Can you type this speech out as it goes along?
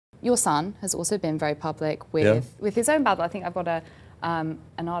your son has also been very public with his own battle. I think I've got an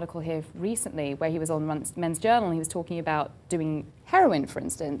article here recently where he was on Men's Journal and he was talking about doing heroin, for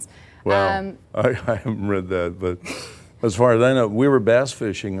instance. Well, I haven't read that, but as far as I know, we were bass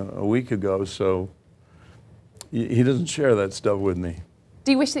fishing a week ago, so he doesn't share that stuff with me.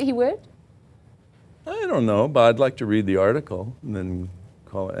 Do you wish that he would? I don't know, but I'd like to read the article and then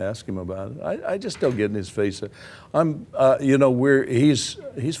ask him about it. I just don't get in his face. You know,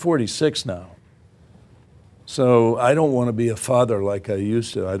 he's 46 now, so I don't want to be a father like I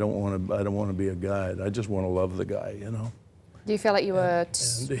used to. I don't want to be a guide. I just want to love the guy, you know. Do you feel like you were?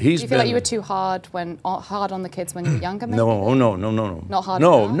 Do you feel like you were too hard on the kids when you were younger? Maybe? No. Not hard.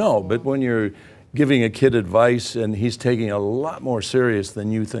 No. But when you're giving a kid advice and he's taking it a lot more serious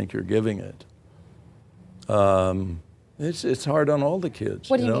than you think you're giving it, it's hard on all the kids.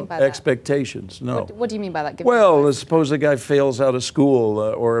 What do you mean by that? Expectations. No. What do you mean by that? Well, suppose a guy fails out of school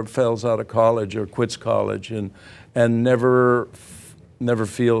or fails out of college or quits college and never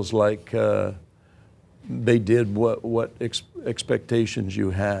feels like they did what expectations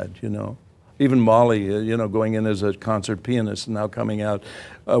you had, you know. Even Molly, you know, going in as a concert pianist and now coming out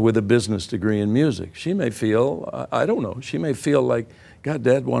with a business degree in music. She may feel, I don't know, she may feel like, God,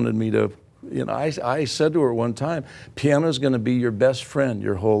 Dad wanted me to, you know, I said to her one time, piano's going to be your best friend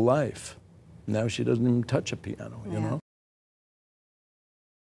your whole life. Now she doesn't even touch a piano, you know.